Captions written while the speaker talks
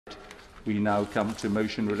We now come to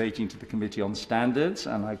motion relating to the Committee on Standards,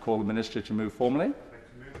 and I call the Minister to move formally.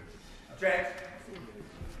 Object.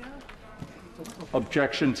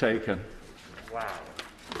 Objection taken. Wow.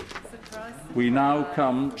 We now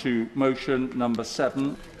come to motion number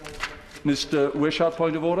 7. Mr. Wishart,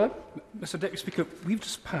 point of order. Mr Deputy Speaker, we've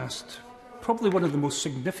just passed probably one of the most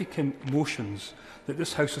significant motions that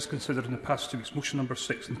this House has considered in the past 2 weeks, motion number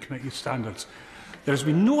 6 in Committee Standards. There has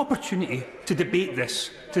been no opportunity to debate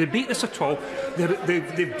this at all.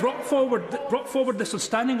 They've brought forward this on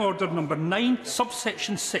Standing Order number 9,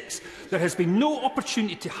 subsection 6. There has been no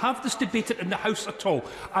opportunity to have this debated in the House at all.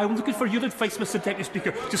 I'm looking for your advice, Mr Deputy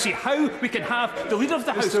Speaker, to see how we can have the Leader of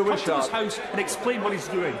the House come to this House and explain what he's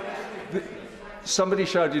doing. Somebody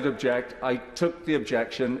shouted object. I took the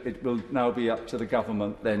objection. It will now be up to the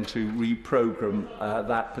government then to reprogram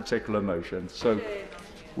that particular motion. So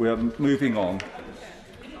we are moving on.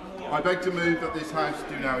 I beg to move that this House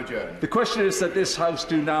do now adjourn. The question is that this House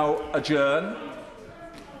do now adjourn.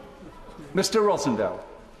 Mr. Rosendale.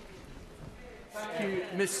 Thank you,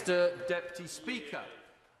 Mr. Deputy Speaker.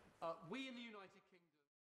 We in the United Kingdom